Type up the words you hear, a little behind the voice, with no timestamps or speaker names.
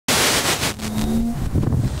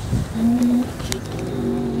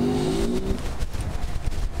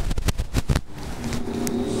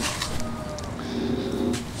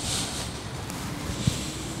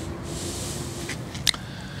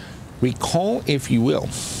Recall, if you will,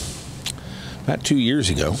 about 2 years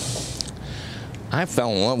ago, I fell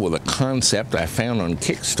in love with a concept I found on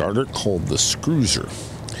Kickstarter called the Skooter.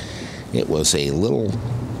 It was a little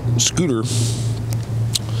scooter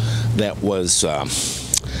that was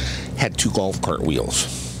had 2 golf cart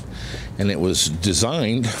wheels, and it was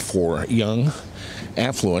designed for young,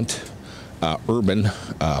 affluent, urban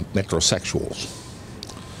metrosexuals.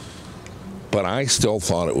 But I still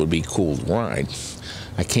thought it would be cool to ride.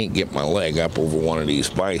 I can't get my leg up over one of these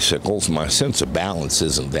bicycles. My sense of balance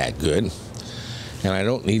isn't that good, and I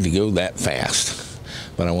don't need to go that fast.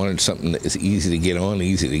 But I wanted something that is easy to get on,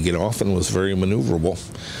 easy to get off, and was very maneuverable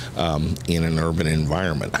in an urban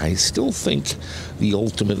environment. I still think the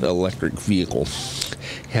ultimate electric vehicle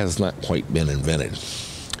has not quite been invented.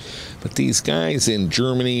 But these guys in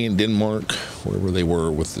Germany and Denmark, wherever they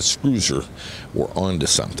were with the Skooter, were onto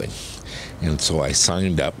something. And so I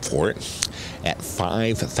signed up for it at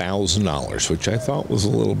 $5,000, which I thought was a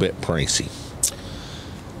little bit pricey.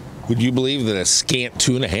 Would you believe that a scant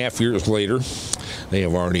 2.5 years later, they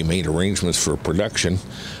have already made arrangements for production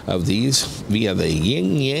of these via the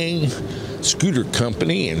Yin Yang Scooter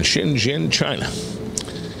Company in Shenzhen, China.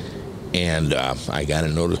 And I got a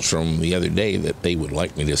notice from them the other day that they would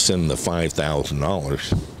like me to send the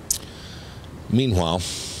 $5,000. Meanwhile,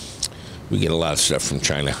 we get a lot of stuff from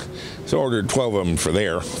China. So I ordered 12 of them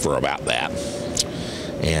for about that.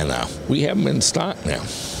 And we have them in stock now.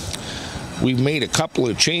 We've made a couple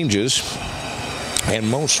of changes, and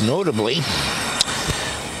most notably,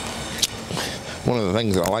 one of the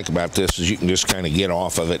things I like about this is you can just kind of get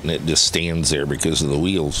off of it and it just stands there because of the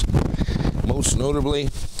wheels. Most notably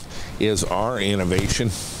is our innovation,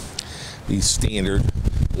 the standard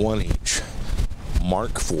 1-inch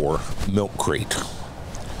Mark IV milk crate.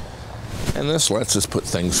 And this lets us put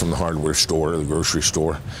things from the hardware store or the grocery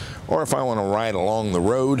store, or if I want to ride along the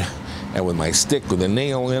road and with my stick with a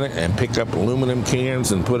nail in it and pick up aluminum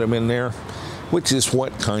cans and put them in there, which is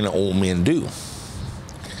what kind of old men do.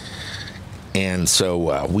 And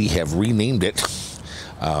so we have renamed it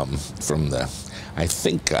from the, I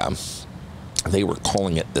think they were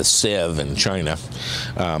calling it the Sev in China,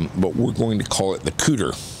 but we're going to call it the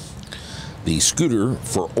Kooter, the scooter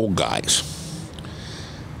for old guys.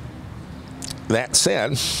 That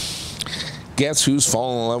said, guess who's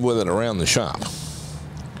fallen in love with it around the shop?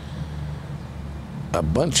 A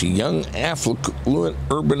bunch of young, affluent,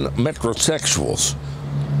 urban metrosexuals.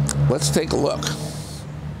 Let's take a look.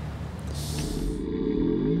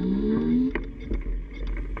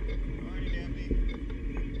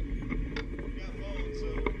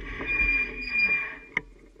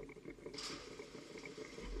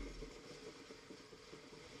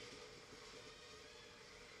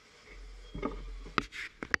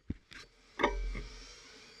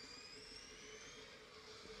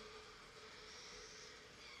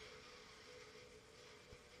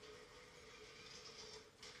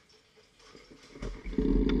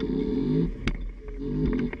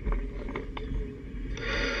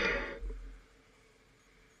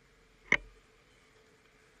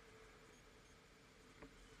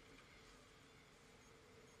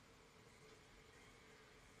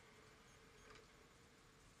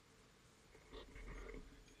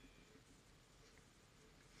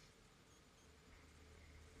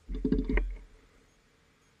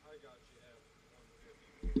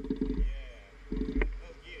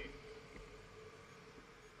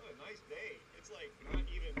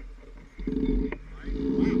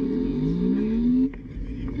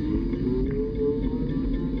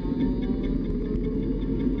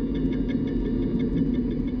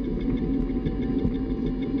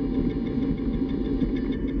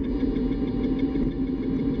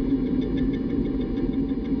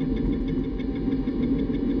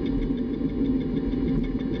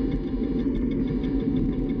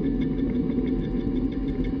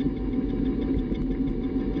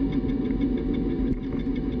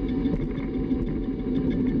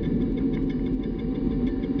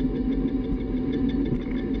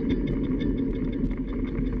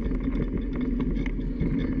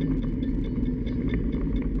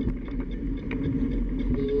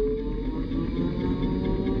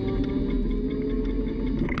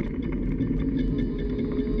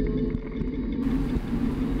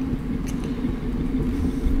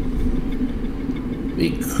 A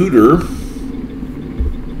Kooter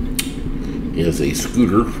is a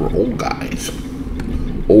scooter for old guys,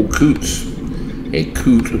 old coots. A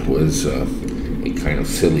coot was a kind of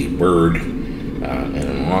silly bird and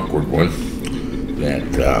an awkward one that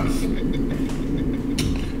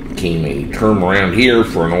became a term around here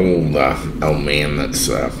for an old man that's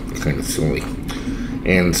kind of silly.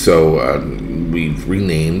 And so we've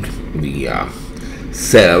renamed the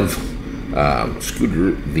SEV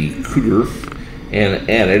scooter the Kooter, and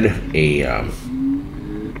added a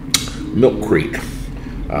milk crate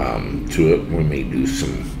to it. We may do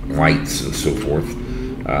some lights and so forth,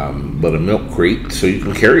 but a milk crate so you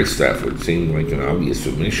can carry stuff. It seemed like an obvious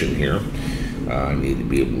omission here. I need to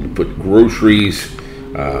be able to put groceries,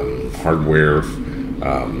 hardware,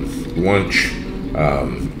 lunch,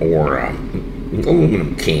 or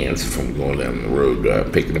aluminum cans if I'm going down the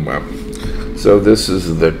road picking them up. So this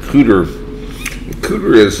is the Kooter. The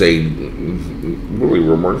Kooter is a really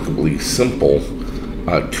remarkably simple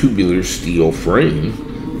tubular steel frame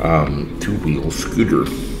two-wheel scooter.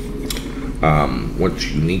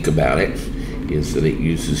 What's unique about it is that it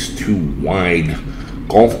uses two wide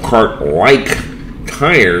golf cart-like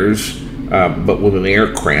tires, but with an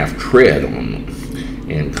aircraft tread on them,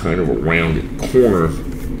 and kind of a rounded corner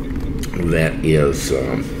that is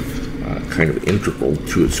kind of integral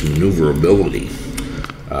to its maneuverability.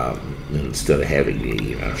 Instead of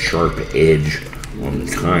having a sharp edge on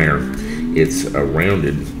the tire, it's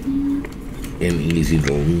rounded and easy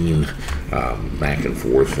to lean back and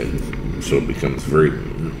forth, and so it becomes very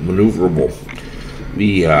maneuverable.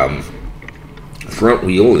 The front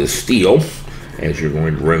wheel is steel, as you're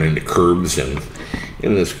going to run into curbs and,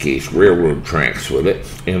 in this case, railroad tracks with it.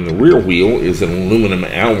 And the rear wheel is an aluminum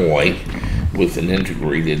alloy with an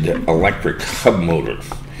integrated electric hub motor.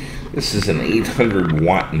 This is an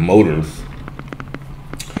 800-watt motor,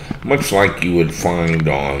 much like you would find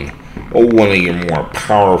on one of your more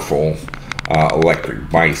powerful electric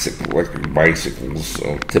bicycles. Electric bicycles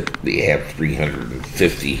typically have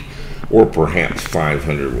 350 or perhaps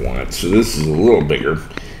 500 watts. So this is a little bigger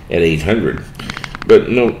at 800. But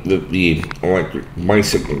note that the electric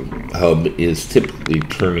bicycle hub is typically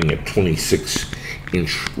turning a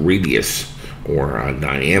 26-inch radius or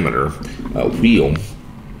diameter wheel.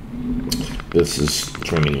 This is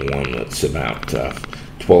turning one that's about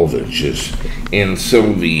 12 inches. And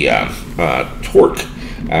so the torque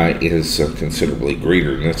is considerably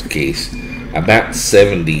greater. In this case, about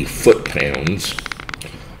 70 foot-pounds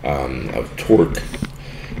of torque.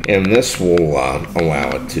 And this will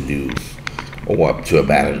allow it to do up to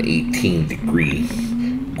about an 18-degree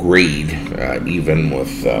grade, even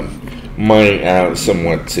with my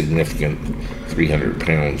somewhat significant 300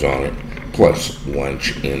 pounds on it, plus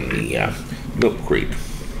lunch in the milk crate.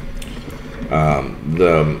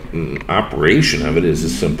 The operation of it is a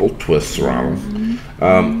simple twist throttle.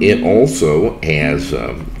 It also has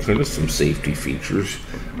kind of some safety features.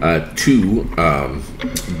 Two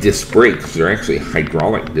disc brakes. They're actually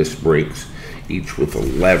hydraulic disc brakes, each with a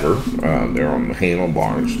lever. They're on the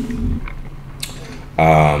handlebars.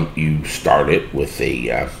 You start it with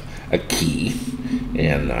a key,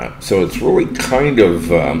 and so it's really kind of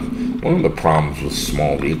one of the problems with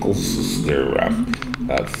small vehicles is their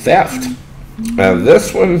theft.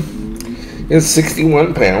 This one is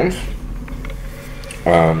 61 pounds.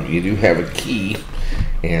 You do have a key,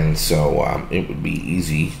 and so it would be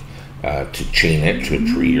easy to chain it to a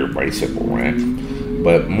tree or bicycle rack.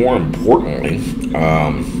 But more importantly,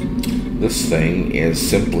 this thing is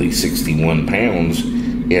simply 61 pounds.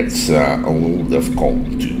 It's a little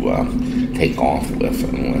difficult to take off with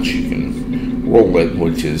unless you can roll it,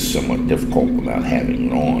 which is somewhat difficult without having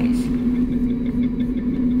it on.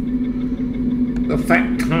 The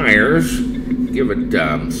fat tires give it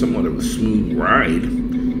somewhat of a smooth ride,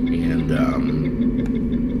 and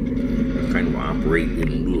kind of operate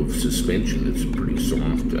in lieu of suspension. It's a pretty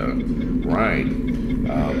soft ride.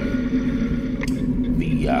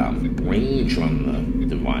 The range on the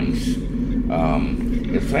device,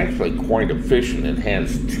 it's actually quite efficient. It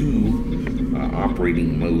has two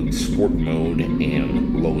operating modes, sport mode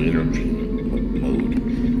and low energy mode.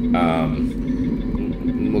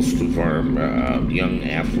 Most of our young,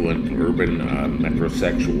 affluent, urban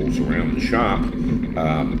metrosexuals around the shop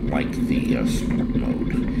like the sport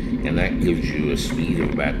mode, and that gives you a speed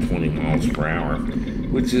of about 20 miles per hour,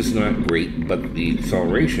 which is not great, but the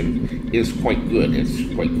acceleration is quite good. It's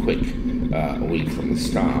quite quick away from the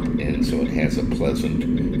stop, and so it has a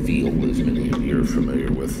pleasant feel, as many of you are familiar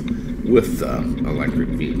with electric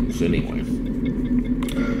vehicles anyway.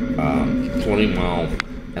 20 mile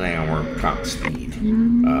an hour top speed,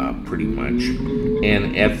 pretty much.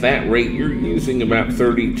 And at that rate, you're using about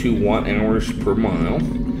 32 watt hours per mile.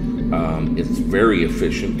 It's very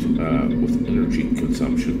efficient with energy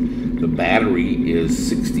consumption. The battery is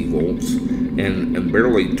 60 volts and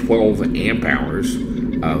barely 12 amp hours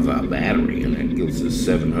of battery, and that gives us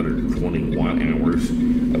 720 watt hours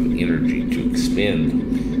of energy to expend.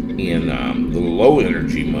 In the low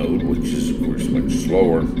energy mode, which is of course much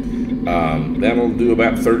slower, That'll do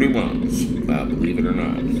about 30 miles, believe it or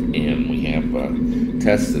not. And we have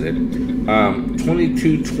tested it.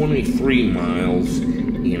 23 miles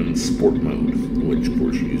in sport mode, which of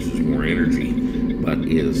course uses more energy, but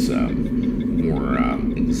is more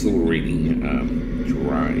exhilarating to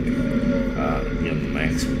ride. Again, the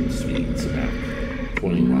maximum speed's about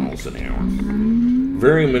 20 miles an hour.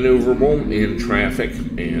 Very maneuverable in traffic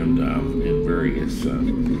and in various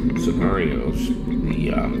scenarios.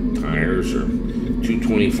 The tires are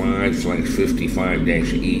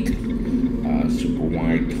 225/55-8, super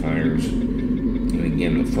wide tires. And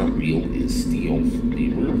again, the front wheel is steel. The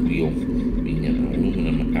rear wheel being an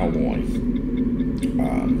aluminum alloy.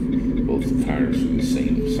 Both the tires are the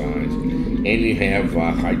same size. And you have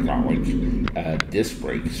hydraulic disc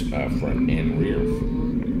brakes, front and rear.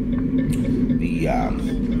 The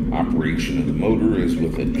operation of the motor is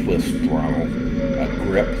with a twist throttle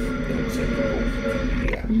grip that's integral to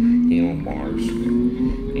the handlebars.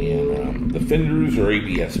 And the fenders are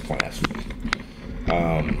ABS plastic.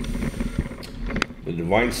 The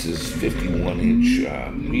device is 51-inch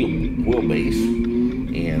wheelbase,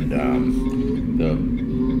 and the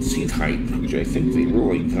seat height, which I think they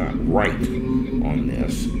really got right on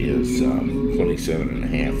this, is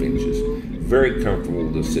 27.5 inches. Very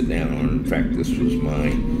comfortable to sit down on. In fact, this was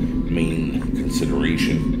my main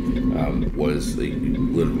consideration, was that you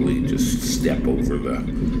literally just step over the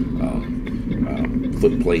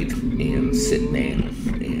foot plate and sit down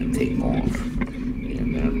and take off.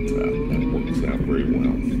 And that works out very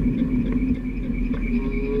well.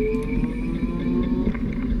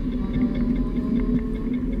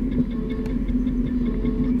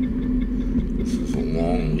 This is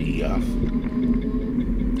along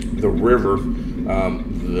the river.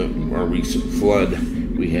 Our recent flood,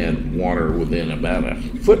 we had water within about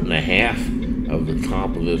 1.5 feet of the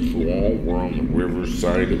top of this wall. We're on the river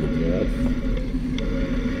side of the wall.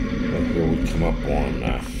 Here we come up on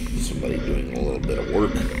somebody doing a little bit of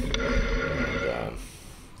work. And,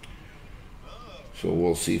 so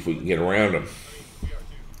we'll see if we can get around them.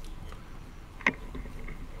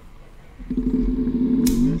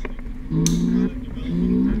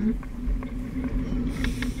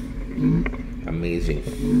 Amazing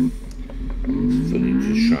footage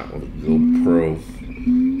is shot with a GoPro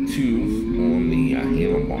 2 on the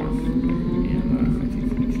handlebar, and I think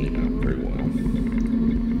it came out very well.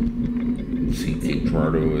 You see Cape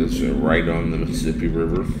Girardeau is right on the Mississippi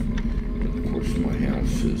River. And of course, my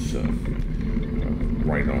house is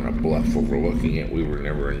right on a bluff overlooking it. We were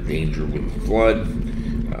never in danger with the flood,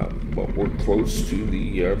 but we're close to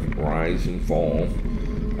the rise and fall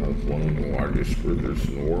of one of the largest rivers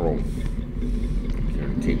in the world here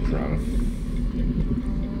in Cape Girardeau.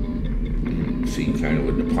 You can see kind of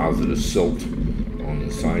a deposit of silt on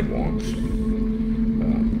the sidewalks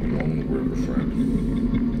along the riverfront.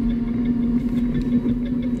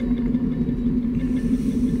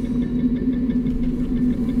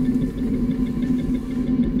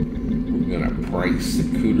 We're going to price the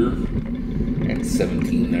Kooter at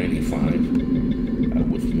 $17.95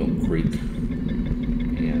 with milk crate.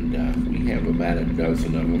 And we have about a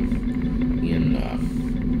dozen of them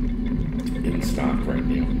in stock right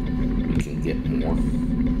now. We can get more.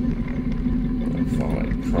 I thought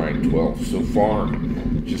I'd try 12 so far.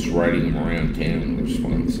 Just riding them around town, the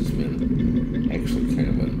response has been actually kind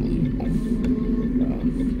of unbelievable.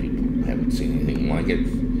 People haven't seen anything like it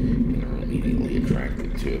and are immediately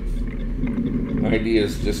attracted to it. The idea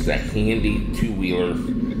is just a handy two-wheeler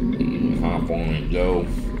that you can hop on and go.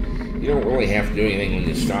 You don't really have to do anything when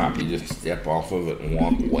you stop. You just step off of it and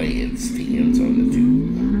walk away. It stands on the two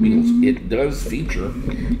wheels. It does feature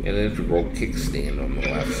an integral kickstand on the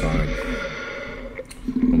left side.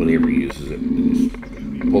 Nobody ever uses it. You just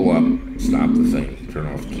pull up, stop the thing, turn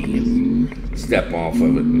off the key, and step off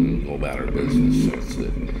of it and go about our business. So it's the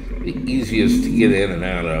easiest to get in and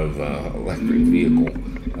out of electric vehicle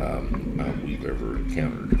we've ever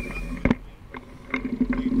encountered.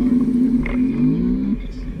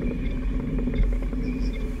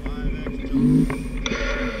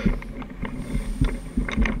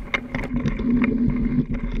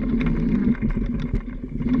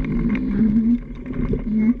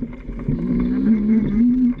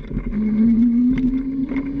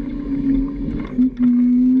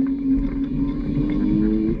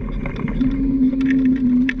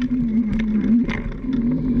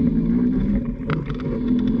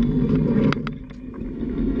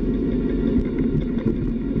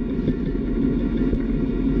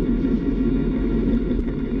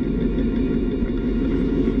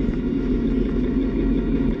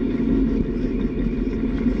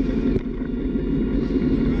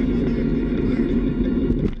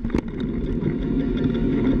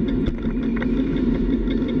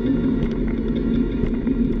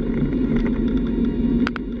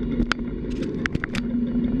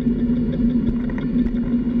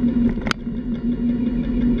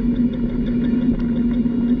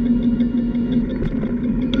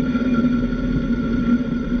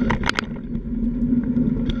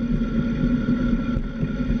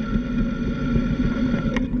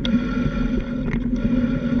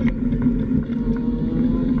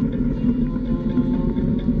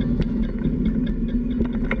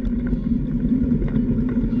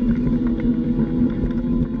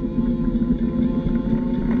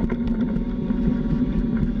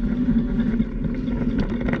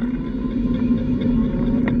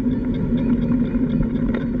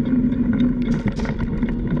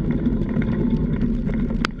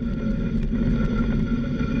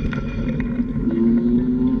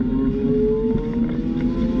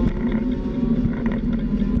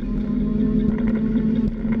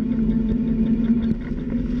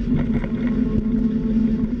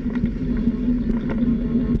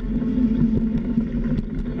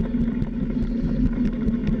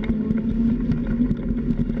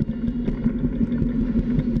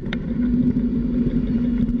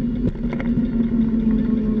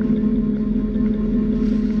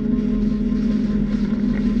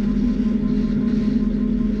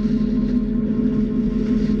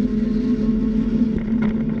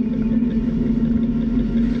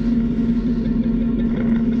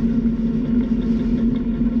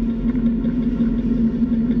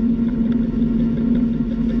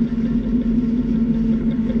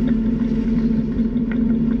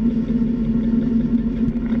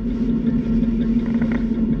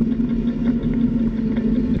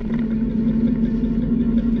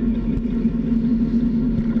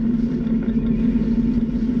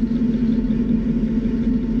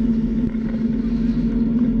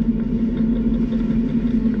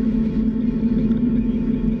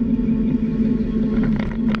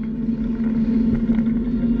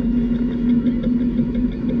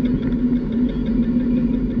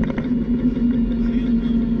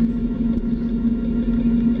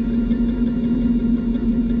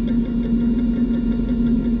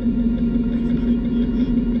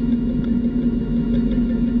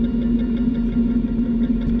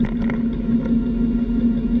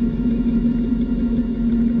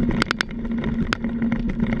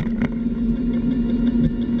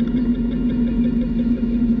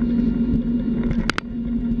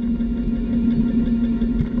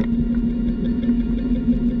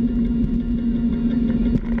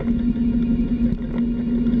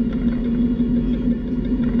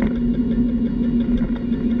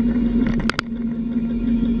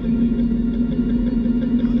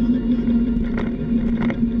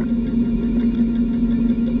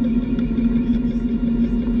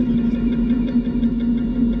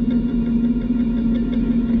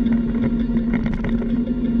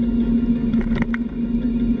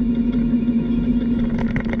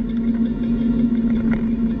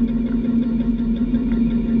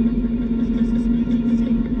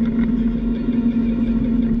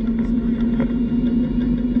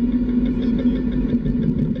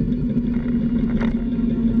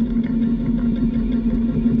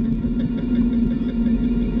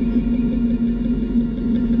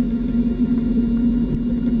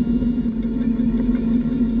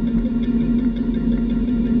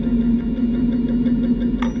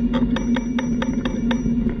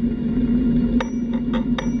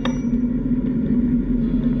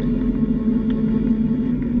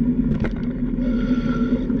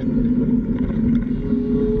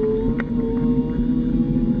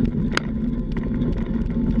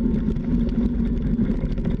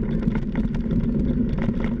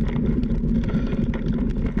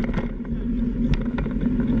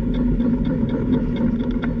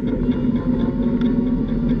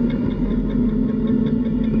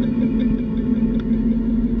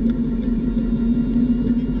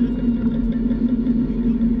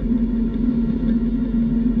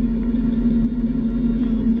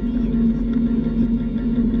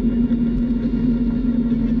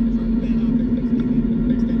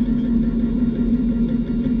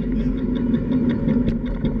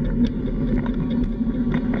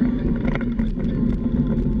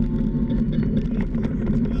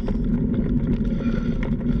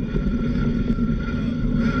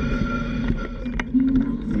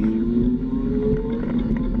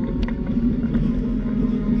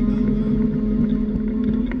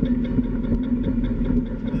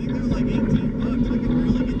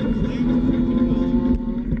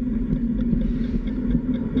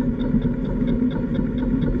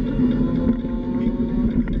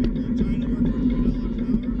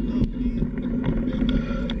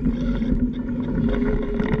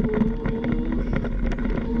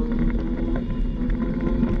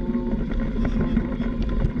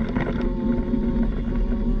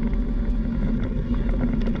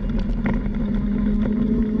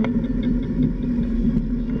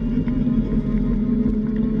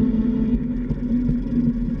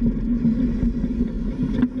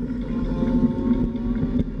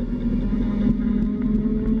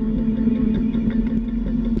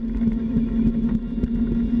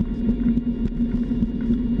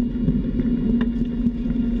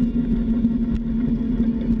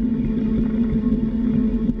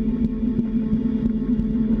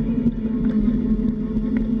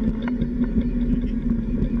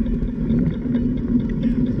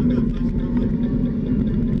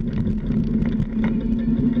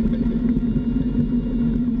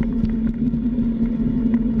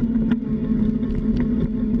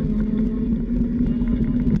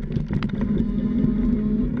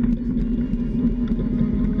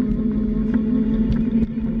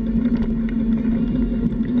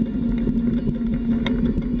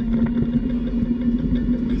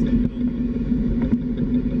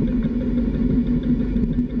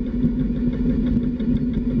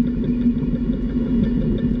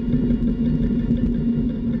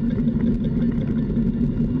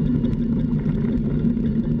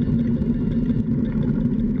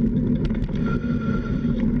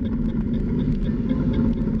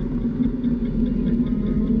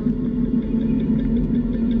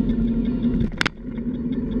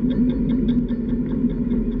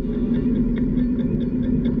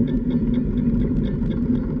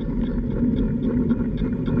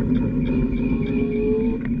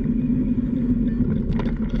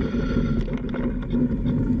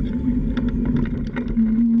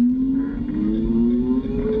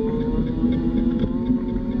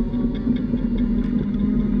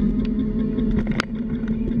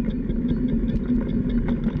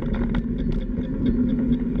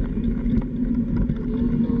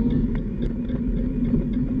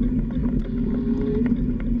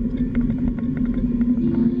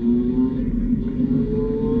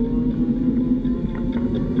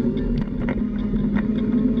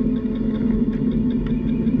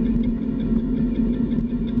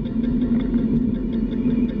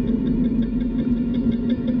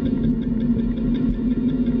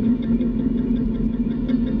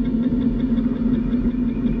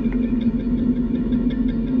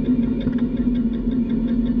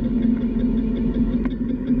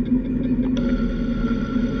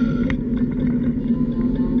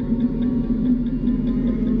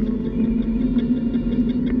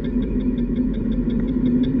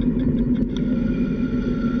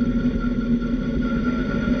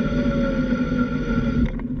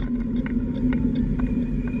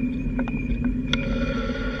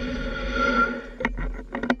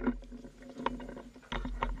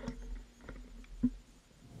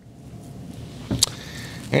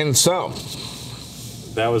 And so,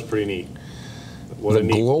 that was pretty neat. What the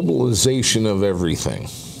globalization of everything.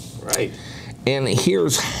 Right. And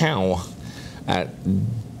here's how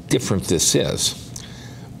different this is.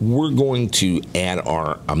 We're going to add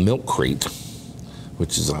a milk crate,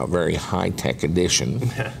 which is a very high-tech addition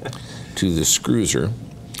to the Skooter,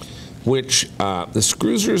 which the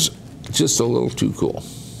Skooter's just a little too cool.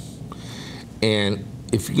 And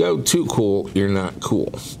if you go too cool, you're not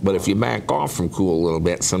cool. But if you back off from cool a little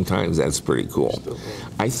bit, sometimes that's pretty cool.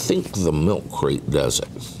 I think the milk crate does it.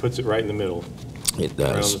 Puts it right in the middle. It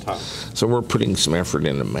does. Right on the top. So we're putting some effort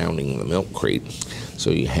into mounting the milk crate so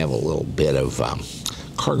you have a little bit of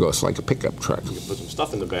cargo. It's like a pickup truck. You can put some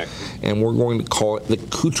stuff in the back. And we're going to call it the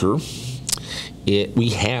Kooter. We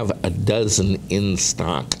have a dozen in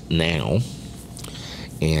stock now.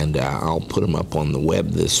 And I'll put them up on the web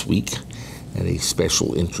this week at a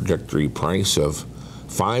special introductory price of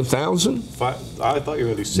 $5,000. I thought you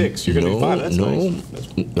were going to do 6. You're going to do 5. That's nice.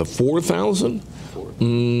 The 4,000.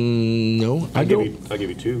 No, I'll give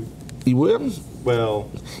you 2. You will?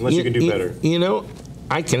 Well, unless you can do better. You know,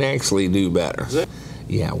 I can actually do better.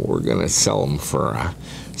 Yeah, we're going to sell them for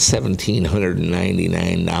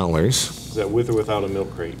 $1,799. Is that with or without a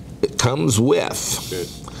milk crate? It comes with. Good.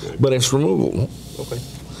 But it's removable. Okay.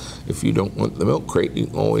 If you don't want the milk crate, you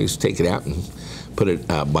can always take it out and put it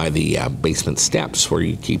by the basement steps where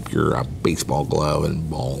you keep your baseball glove and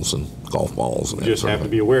balls and golf balls. And you just have to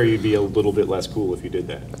be aware you'd be a little bit less cool if you did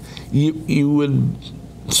that. You would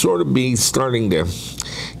sort of be starting to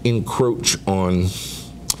encroach on,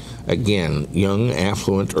 again, young,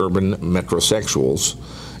 affluent, urban metrosexuals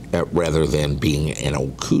rather than being an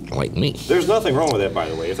old coot like me. There's nothing wrong with that, by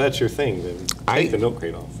the way. If that's your thing, then take the milk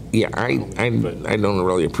crate off. Yeah, I don't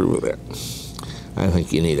really approve of that. I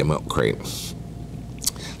think you need a milk crate.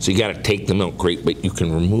 So you got to take the milk crate, but you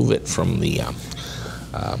can remove it from the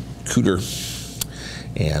Kooter,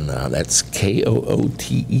 and that's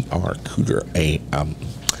Kooter, Kooter, a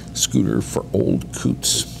scooter for old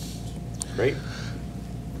coots. Great.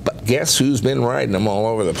 But guess who's been riding them all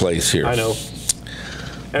over the place here? I know.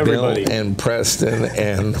 Everybody. Bill and Preston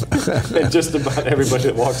and and just about everybody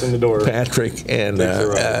that walks in the door. Patrick and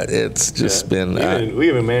it's just been. We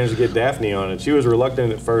even managed to get Daphne on it. She was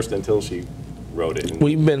reluctant at first until she rode it.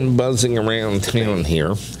 We've been buzzing around town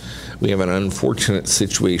here. We have an unfortunate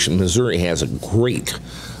situation. Missouri has a great,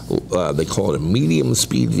 they call it a medium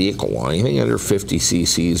speed vehicle. Anything under 50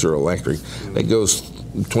 cc's or electric that goes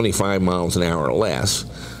 25 miles an hour or less.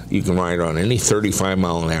 You can ride on any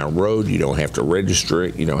 35-mile-an-hour road. You don't have to register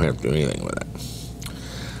it. You don't have to do anything with it.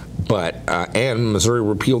 But, and Missouri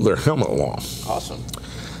repealed their helmet law. Awesome.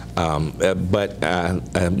 But a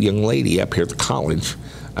young lady up here at the college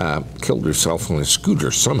killed herself on a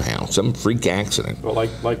scooter somehow, some freak accident. Well,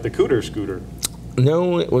 like the Kooter scooter.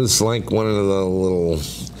 No, it was like one of the little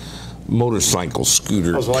motorcycle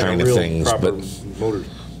scooter kind of things. But motor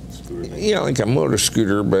scooter thing. Yeah, like a motor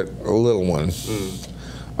scooter, but a little one.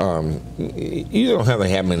 You don't have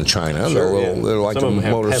them in China. Sure, they're like some of them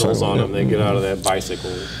have pedals on them. Yeah. They get out of that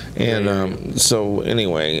bicycle. And so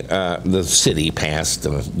anyway, the city passed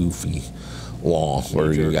a goofy law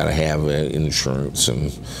where you got to have insurance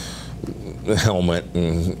and the helmet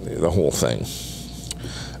and the whole thing.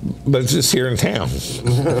 But it's just here in town.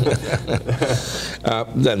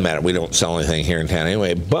 Doesn't matter. We don't sell anything here in town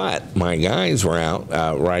anyway. But my guys were out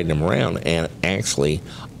riding them around, and actually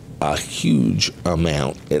a huge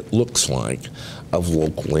amount, it looks like, of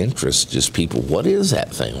local interest. Just people, what is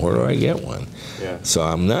that thing? Where do I get one? Yeah. So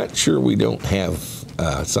I'm not sure we don't have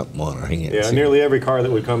something on our hands. Yeah, nearly every car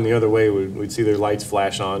that would come the other way, we'd see their lights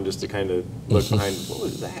flash on just to kind of look behind. What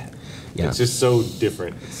was that? Yeah. It's just so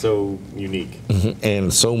different, so unique.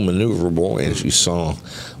 And so maneuverable, as you saw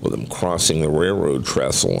with them crossing the railroad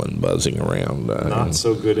trestle and buzzing around. Not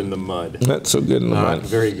so good in the mud. Not so good in the mud. Not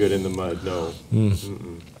very good in the mud, no.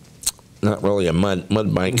 Not really a mud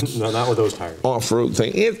bike. No, not with those tires. Off-road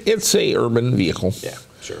thing. It's a urban vehicle. Yeah,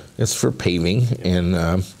 sure. It's for paving,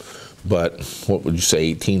 and but what would you say,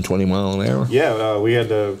 18, 20 mile an hour? Yeah, we had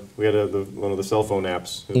one of the cell phone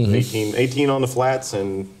apps. 18 on the flats,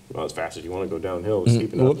 and as fast as you want to go downhill.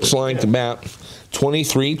 Looks like about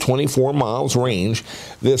 23, 24 miles range.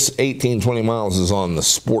 This 18, 20 miles is on the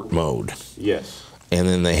sport mode. Yes. And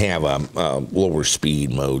then they have a lower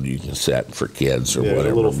speed mode you can set for kids or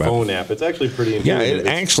whatever. A little phone app. It's actually pretty intuitive. Yeah, it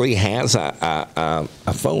actually has a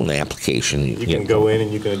phone application. You can go in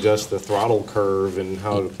and you can adjust the throttle curve and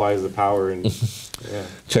how it applies the power. And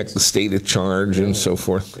check the state of charge and so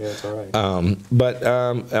forth. Yeah, it's all right. But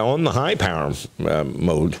on the high power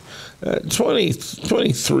mode,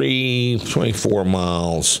 23, 24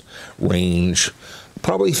 miles range,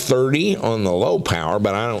 probably 30 on the low power,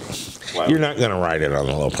 but I don't. Wow. You're not going to ride it on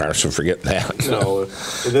the low power, so forget that. No,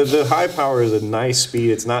 the high power is a nice speed.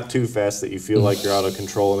 It's not too fast that you feel like you're out of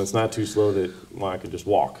control, and it's not too slow that I could just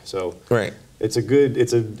walk. So right, it's a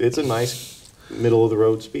nice middle of the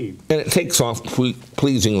road speed, and it takes off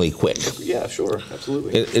pleasingly quick. Yeah, sure,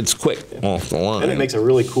 absolutely. It's quick off the line, and it makes a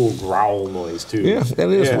really cool growl noise too. Yeah, that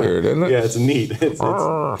is weird, isn't it? Yeah, it's neat.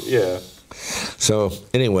 Yeah. So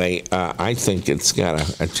anyway, I think it's got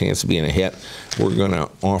a chance of being a hit. We're going to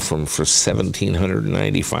offer them for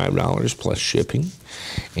 $1,795 plus shipping,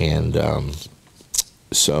 and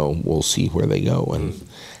so we'll see where they go and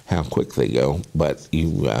how quick they go. But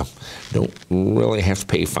you don't really have to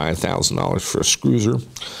pay $5,000 for a Skooter.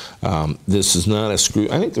 This is not a Skooter.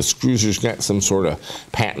 I think the Skooter's got some sort of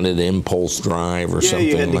patented impulse drive or something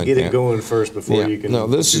like that. Yeah, you had to get it going first before you can. No,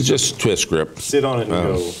 this is just twist grip. Sit on it and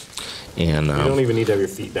go. And you don't even need to have your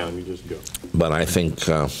feet down; you just go. But I think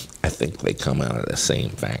they come out of the same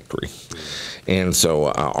factory, and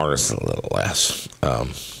so ours is a little less.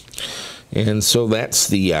 And so that's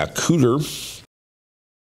the Kooter.